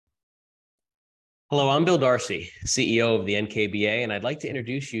Hello, I'm Bill Darcy, CEO of the NKBA, and I'd like to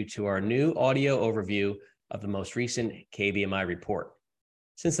introduce you to our new audio overview of the most recent KBMI report.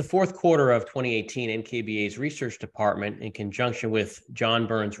 Since the fourth quarter of 2018, NKBA's research department, in conjunction with John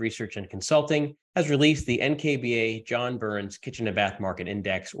Burns Research and Consulting, has released the NKBA John Burns Kitchen and Bath Market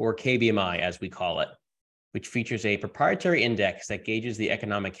Index, or KBMI as we call it, which features a proprietary index that gauges the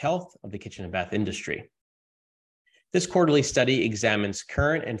economic health of the kitchen and bath industry. This quarterly study examines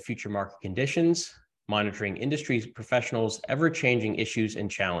current and future market conditions, monitoring industry professionals' ever-changing issues and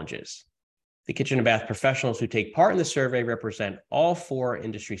challenges. The kitchen and bath professionals who take part in the survey represent all four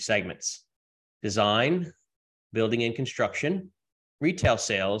industry segments: design, building and construction, retail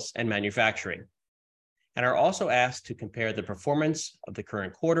sales, and manufacturing, and are also asked to compare the performance of the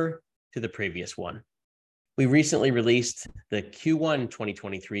current quarter to the previous one. We recently released the Q1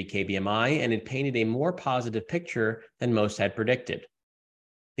 2023 KBMI, and it painted a more positive picture than most had predicted.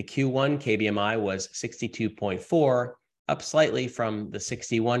 The Q1 KBMI was 62.4, up slightly from the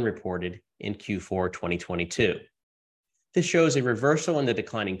 61 reported in Q4 2022. This shows a reversal in the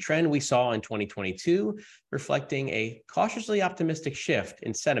declining trend we saw in 2022, reflecting a cautiously optimistic shift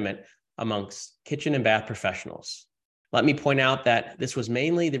in sentiment amongst kitchen and bath professionals. Let me point out that this was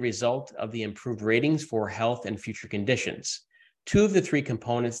mainly the result of the improved ratings for health and future conditions, two of the three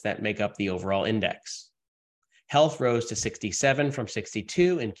components that make up the overall index. Health rose to 67 from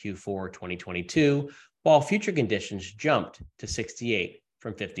 62 in Q4 2022, while future conditions jumped to 68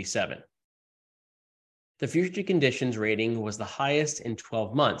 from 57. The future conditions rating was the highest in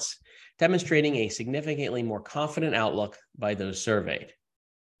 12 months, demonstrating a significantly more confident outlook by those surveyed.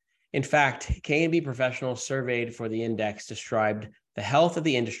 In fact, K&B professionals surveyed for the index described the health of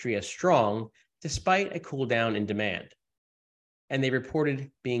the industry as strong despite a cool down in demand. And they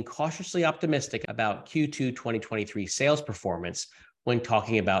reported being cautiously optimistic about Q2 2023 sales performance when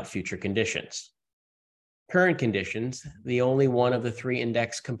talking about future conditions. Current conditions, the only one of the three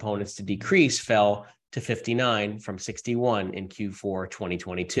index components to decrease, fell to 59 from 61 in Q4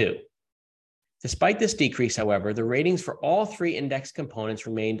 2022. Despite this decrease, however, the ratings for all three index components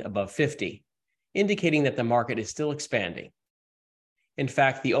remained above 50, indicating that the market is still expanding. In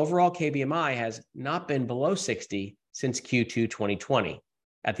fact, the overall KBMI has not been below 60 since Q2 2020,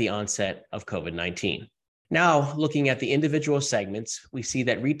 at the onset of COVID-19. Now, looking at the individual segments, we see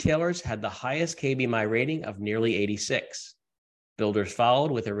that retailers had the highest KBMI rating of nearly 86. Builders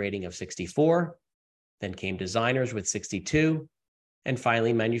followed with a rating of 64, then came designers with 62, and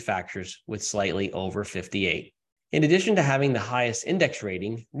finally manufacturers with slightly over 58. In addition to having the highest index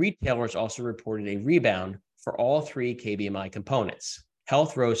rating, retailers also reported a rebound for all three KBMI components.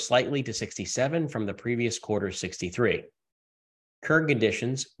 Health rose slightly to 67 from the previous quarter's 63. Current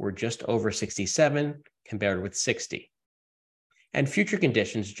conditions were just over 67 compared with 60. And future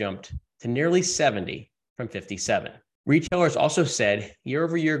conditions jumped to nearly 70 from 57. Retailers also said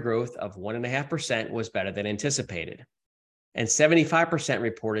year-over-year growth of 1.5% was better than anticipated, and 75%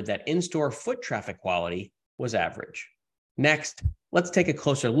 reported that in-store foot traffic quality was average. Next, let's take a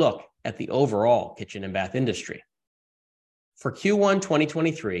closer look at the overall kitchen and bath industry. For Q1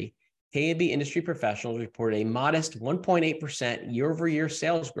 2023, K&B industry professionals reported a modest 1.8% year-over-year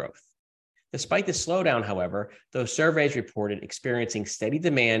sales growth. Despite the slowdown, however, those surveys reported experiencing steady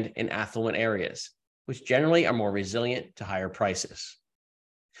demand in affluent areas, which generally are more resilient to higher prices.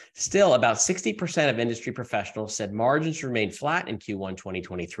 Still, about 60% of industry professionals said margins remained flat in Q1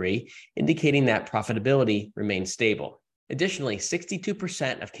 2023, indicating that profitability remained stable. Additionally,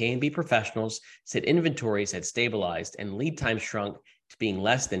 62% of K&B professionals said inventories had stabilized and lead time shrunk to being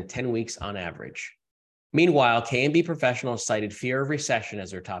less than 10 weeks on average. Meanwhile, K&B professionals cited fear of recession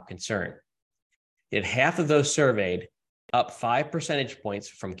as their top concern. Yet half of those surveyed, up 5 percentage points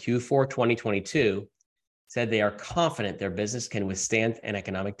from Q4 2022, said they are confident their business can withstand an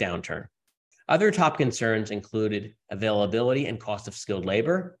economic downturn. Other top concerns included availability and cost of skilled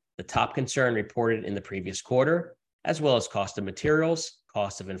labor, the top concern reported in the previous quarter, as well as cost of materials,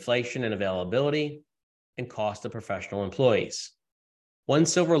 cost of inflation and availability, and cost of professional employees. One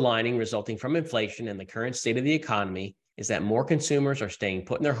silver lining resulting from inflation and the current state of the economy is that more consumers are staying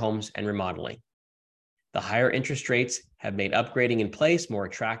put in their homes and remodeling. The higher interest rates have made upgrading in place more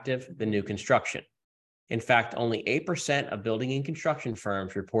attractive than new construction. In fact, only 8% of building and construction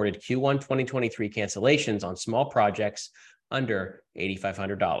firms reported Q1 2023 cancellations on small projects under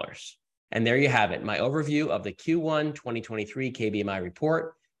 $8,500. And there you have it, my overview of the Q1 2023 KBMI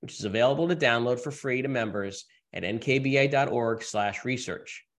report, which is available to download for free to members at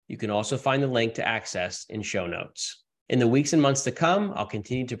nkba.org/research. You can also find the link to access in show notes. In the weeks and months to come, I'll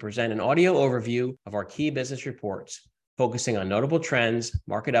continue to present an audio overview of our key business reports, focusing on notable trends,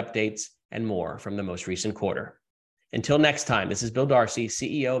 market updates, and more from the most recent quarter. Until next time, this is Bill Darcy,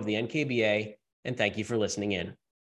 CEO of the NKBA, and thank you for listening in.